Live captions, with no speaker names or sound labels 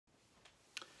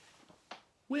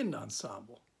Wind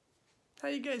Ensemble. How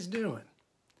you guys doing?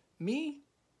 Me?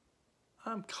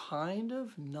 I'm kind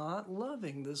of not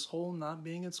loving this whole not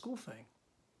being at school thing.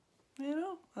 You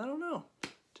know, I don't know.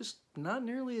 Just not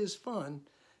nearly as fun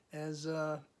as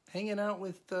hanging out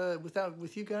with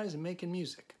you guys and making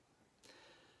music.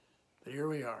 But here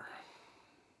we are.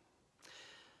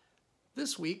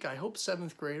 This week, I hope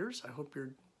 7th graders, I hope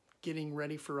you're getting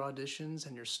ready for auditions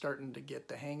and you're starting to get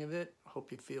the hang of it. I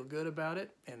hope you feel good about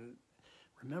it. And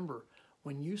remember,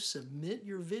 when you submit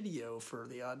your video for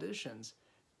the auditions,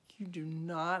 you do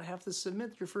not have to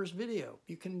submit your first video.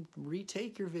 You can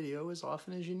retake your video as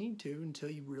often as you need to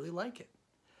until you really like it.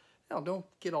 Now, don't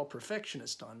get all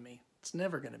perfectionist on me. It's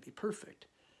never going to be perfect.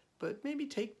 But maybe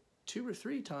take 2 or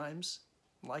 3 times,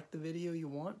 like the video you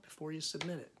want, before you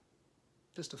submit it.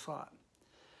 Just a thought.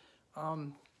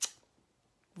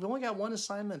 We've only got 1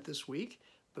 assignment this week,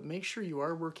 but make sure you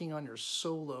are working on your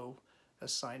solo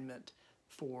assignment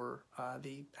for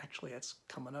actually that's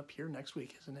coming up here next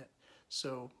week, isn't it?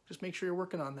 So just make sure you're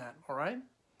working on that, all right?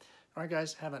 All right,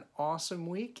 guys, have an awesome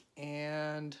week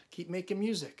and keep making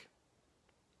music.